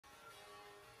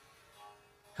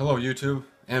Hello YouTube,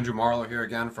 Andrew Marlowe here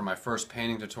again for my first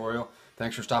painting tutorial.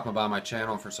 Thanks for stopping by my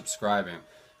channel and for subscribing.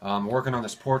 I'm working on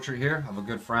this portrait here of a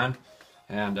good friend,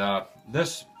 and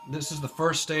this is the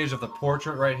first stage of the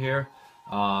portrait right here.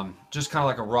 Just kind of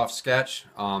like a rough sketch.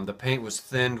 The paint was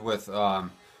thinned with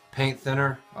paint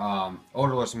thinner,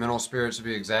 odorless mineral spirits to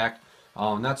be exact.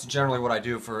 That's generally what I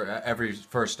do for every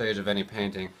first stage of any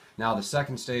painting. Now the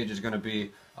second stage is going to be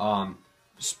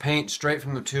paint straight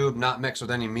from the tube, not mixed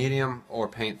with any medium or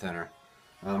paint thinner.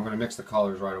 I'm going to mix the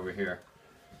colors right over here.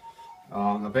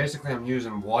 Basically I'm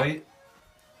using white,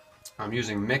 I'm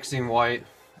using mixing white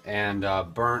and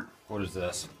burnt, what is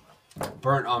this?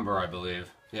 Burnt umber, I believe.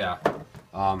 Yeah.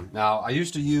 Now I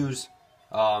used to use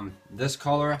this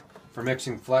color for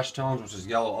mixing flesh tones, which is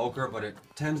yellow ochre, but it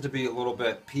tends to be a little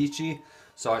bit peachy,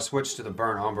 so I switched to the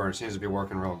burnt umber and it seems to be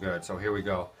working real good. So here we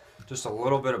go. Just a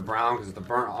little bit of brown because the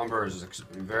burnt umber is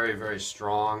very, very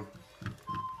strong.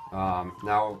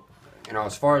 Now, you know,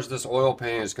 as far as this oil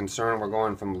paint is concerned, we're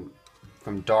going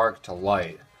from dark to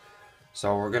light.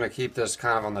 So we're going to keep this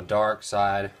kind of on the dark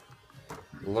side,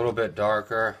 a little bit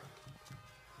darker.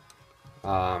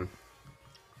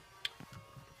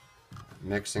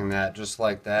 Mixing that just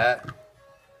like that.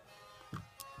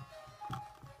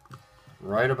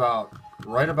 Right about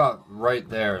right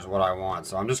there is what I want.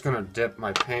 So I'm just going to dip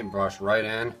my paintbrush right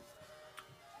in,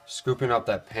 scooping up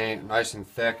that paint nice and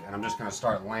thick, and I'm just going to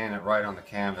start laying it right on the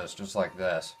canvas just like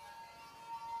this.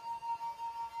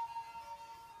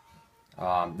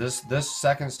 This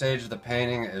second stage of the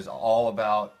painting is all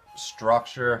about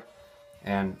structure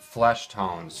and flesh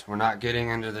tones. We're not getting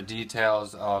into the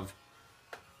details of,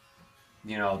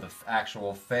 you know, the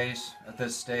actual face at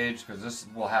this stage because this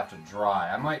will have to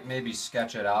dry. I might maybe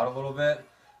sketch it out a little bit,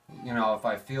 you know, if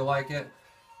I feel like it,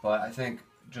 but I think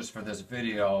just for this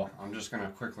video I'm just going to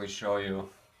quickly show you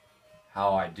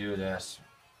how I do this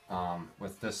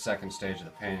with this second stage of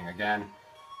the painting. Again,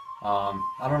 I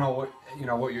don't know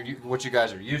what you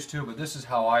guys are used to, but this is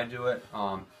how I do it.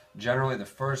 Generally the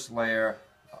first layer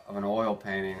of an oil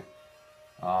painting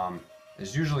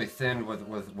is usually thinned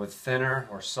with thinner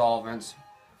or solvents.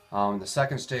 The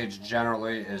second stage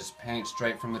generally is paint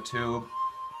straight from the tube,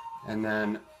 and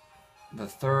then the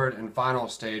third and final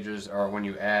stages are when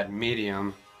you add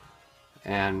medium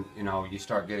and, you know, you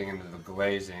start getting into the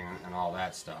glazing and all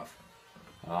that stuff.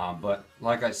 But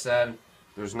like I said,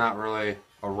 there's not really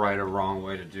a right or wrong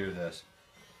way to do this.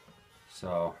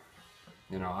 So,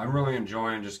 you know, I'm really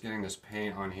enjoying just getting this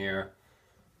paint on here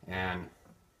and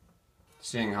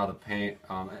seeing how the paint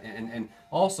and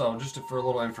also just for a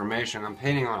little information, I'm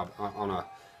painting on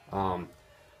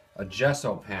a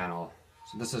gesso panel.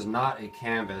 So this is not a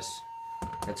canvas.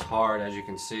 It's hard, as you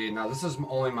can see. Now this is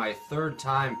only my third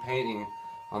time painting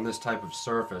on this type of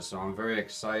surface, so I'm very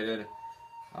excited.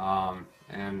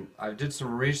 And I did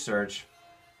some research,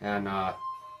 and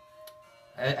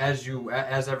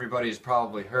as everybody's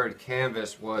probably heard,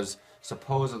 canvas was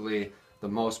supposedly the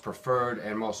most preferred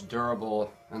and most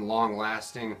durable and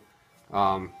long-lasting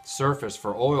surface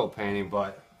for oil painting,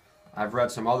 but I've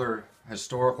read some other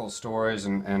historical stories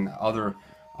and other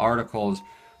articles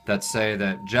that say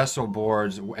that gesso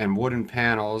boards and wooden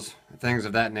panels, things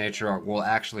of that nature, will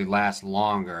actually last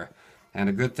longer. And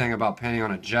a good thing about painting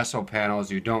on a gesso panel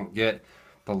is you don't get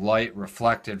the light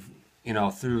reflected, you know,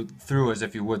 through as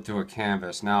if you would through a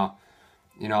canvas. Now,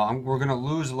 you know, we're going to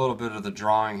lose a little bit of the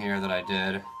drawing here that I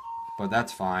did, but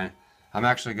that's fine. I'm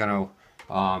actually going to,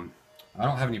 I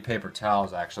don't have any paper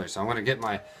towels actually, so I'm going to get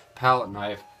my palette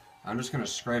knife. I'm just going to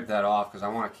scrape that off because I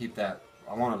want to keep that,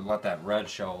 I want to let that red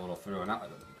show a little through. And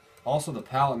also the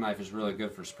palette knife is really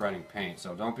good for spreading paint,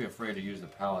 so don't be afraid to use the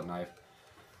palette knife.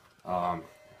 And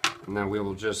then we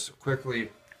will just quickly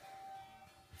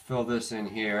fill this in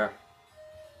here,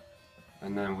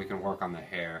 and then we can work on the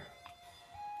hair.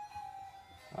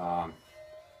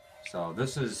 So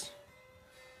this is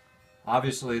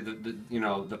obviously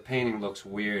the painting looks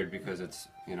weird because it's,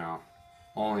 you know,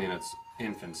 only in its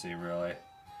infancy really.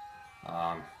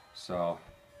 So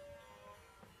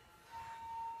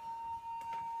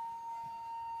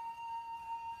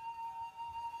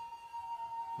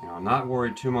you know, I'm not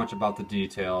worried too much about the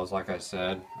details, like I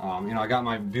said. You know, I got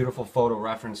my beautiful photo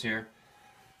reference here,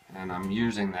 and I'm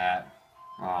using that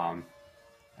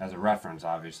as a reference,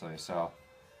 obviously. So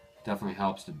definitely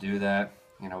helps to do that.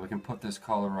 You know, we can put this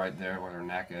color right there where her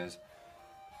neck is.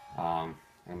 And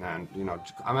then, you know,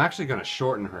 I'm actually going to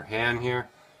shorten her hand here.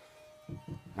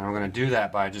 And I'm going to do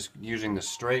that by just using the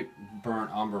straight burnt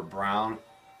umber brown.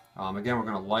 Again, we're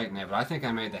going to lighten it, but I think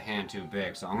I made the hand too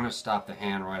big, so I'm going to stop the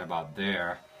hand right about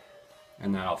there.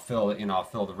 And then I'll fill it, you know, I'll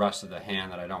fill the rest of the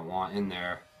hand that I don't want in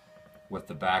there with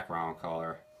the background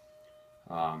color.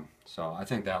 So I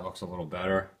think that looks a little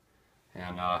better.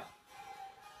 And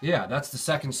yeah, that's the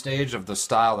second stage of the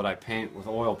style that I paint with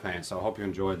oil paint. So I hope you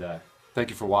enjoyed that. Thank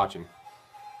you for watching.